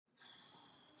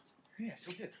Hey,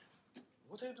 Asilbek,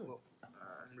 what are you doing? Well,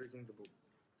 I'm reading the book.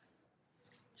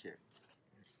 Here.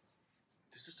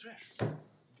 This is trash.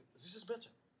 This is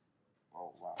better.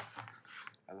 Oh, wow.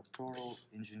 Electoral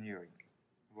engineering,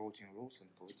 voting rules and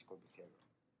political behavior.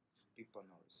 People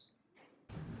Norris.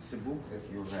 The book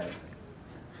that you read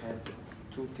had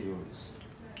two theories.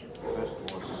 First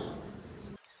was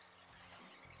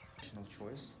national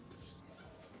choice.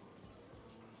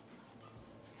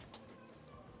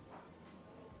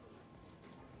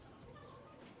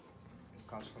 And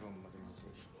cultural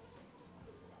modernization.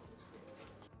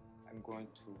 I'm going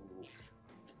to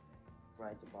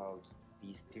write about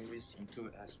these theories in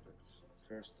two aspects.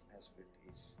 First aspect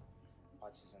is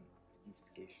partisan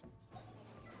identification.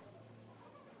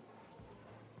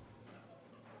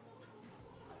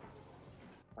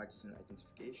 Partisan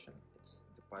identification, it's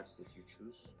the parties that you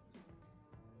choose.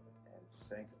 And the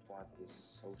second one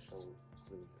is social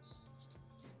cleavages.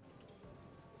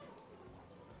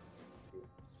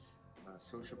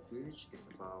 Social cleavage is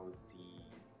about the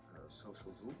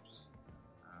social groups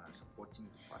supporting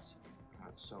the party.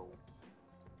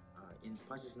 In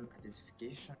partisan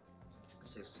identification,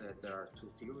 as I said, there are two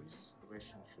theories: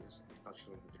 rational choice and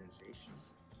cultural modernization.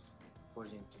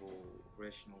 According to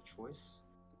rational choice,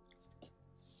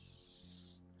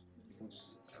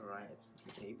 let's write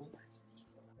the table: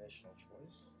 rational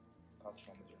choice,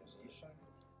 cultural modernization,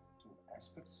 two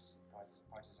aspects: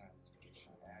 partisan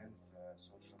identification and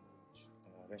social cleavage.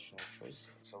 Rational choice,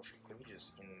 social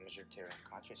cleavages. In majoritarian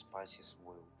countries, parties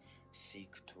will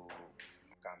seek to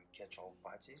become catch-all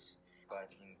parties,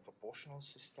 but in proportional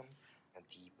system,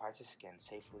 the parties can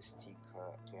safely stick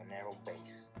to a narrow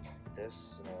base.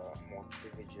 Thus, more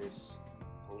privileges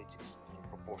politics in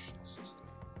proportional system.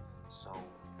 So,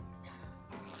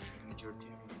 in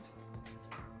majoritarian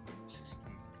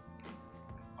system,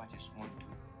 parties want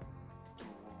to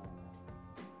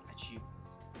achieve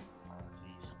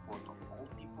the support of all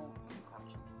people in the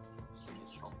country.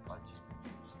 Catch-all party,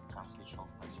 become catch-all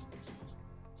party.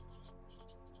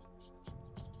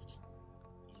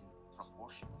 In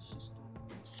proportional system,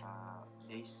 they're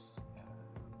based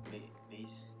on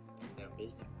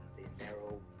the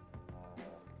narrow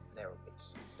base.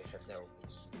 They have narrow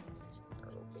base.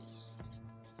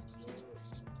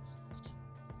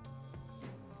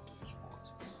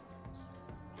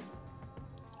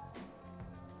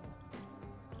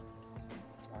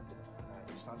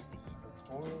 It's not the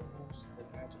electoral rules that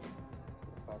matter,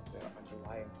 but the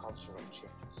underlying cultural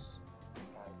changes.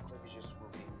 Cleavages will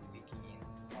be big in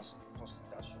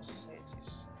post-industrial societies,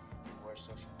 where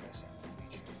social class and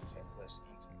religion have less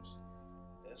influence.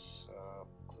 Thus,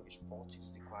 cleavage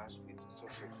politics declines with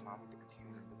socio-economic and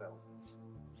human development.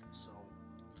 So,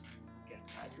 we can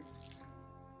write it.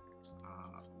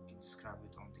 We can describe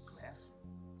it on the graph.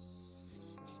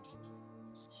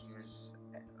 Here's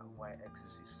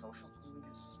y-axis is social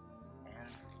cleavages,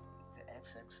 and the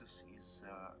x-axis is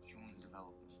human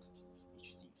development,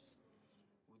 HD.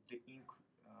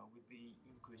 With the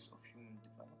increase of human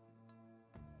development,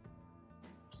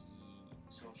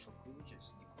 the social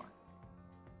cleavages decline.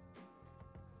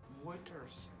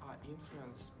 Voters are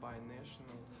influenced by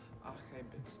national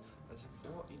habits,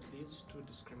 therefore it leads to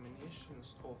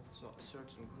discriminations of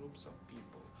certain groups of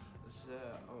people.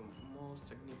 The most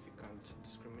significant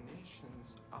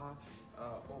discriminations are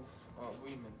of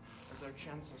women. Their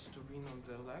chances to win on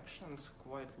the elections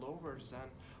quite lower than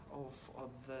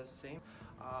of the same.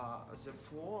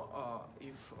 Therefore,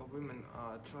 if a woman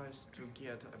tries to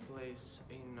get a place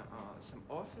in some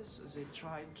office, they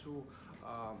try to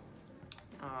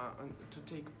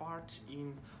take part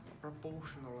in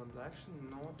proportional election,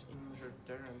 not in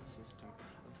majoritarian system.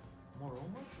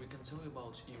 Moreover, we can tell you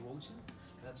about e-voting.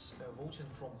 That's voting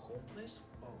from home place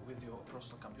with your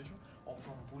personal computer or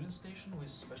from polling station with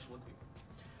special equipment.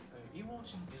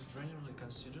 E-voting is generally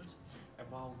considered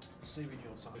about saving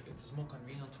your time. It is more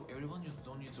convenient to everyone. You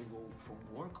don't need to go from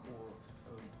work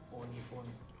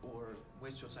or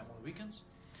waste your time on weekends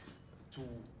to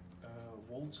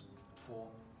vote for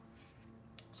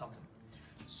something.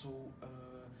 So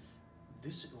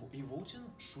this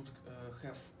e-voting should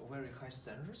have very high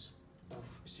standards of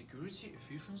security,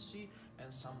 efficiency,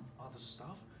 and some other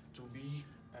stuff to be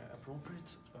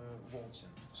appropriate voting.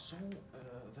 So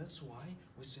that's why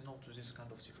we say no to this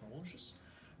kind of technologies,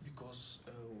 because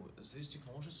these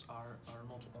technologies are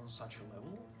not on such a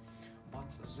level,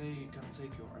 but they can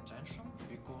take your attention,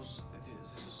 because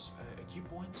this is a key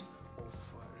point of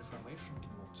reformation in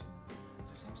voting.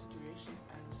 The same situation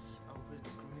as with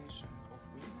discrimination of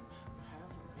women we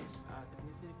have with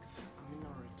ethnic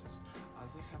minorities.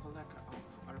 They have a lack of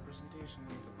representation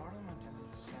in the parliament and in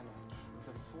the senate.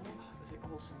 Therefore, they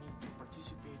also need to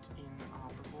participate in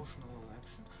proportional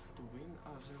election to win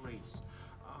the race.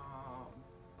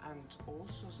 And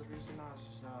also there is another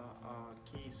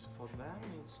case for them,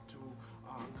 is to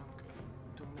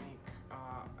make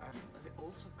they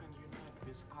also can unite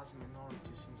with other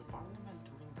minorities in the parliament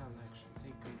to win the election.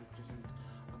 They can represent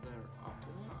their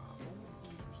own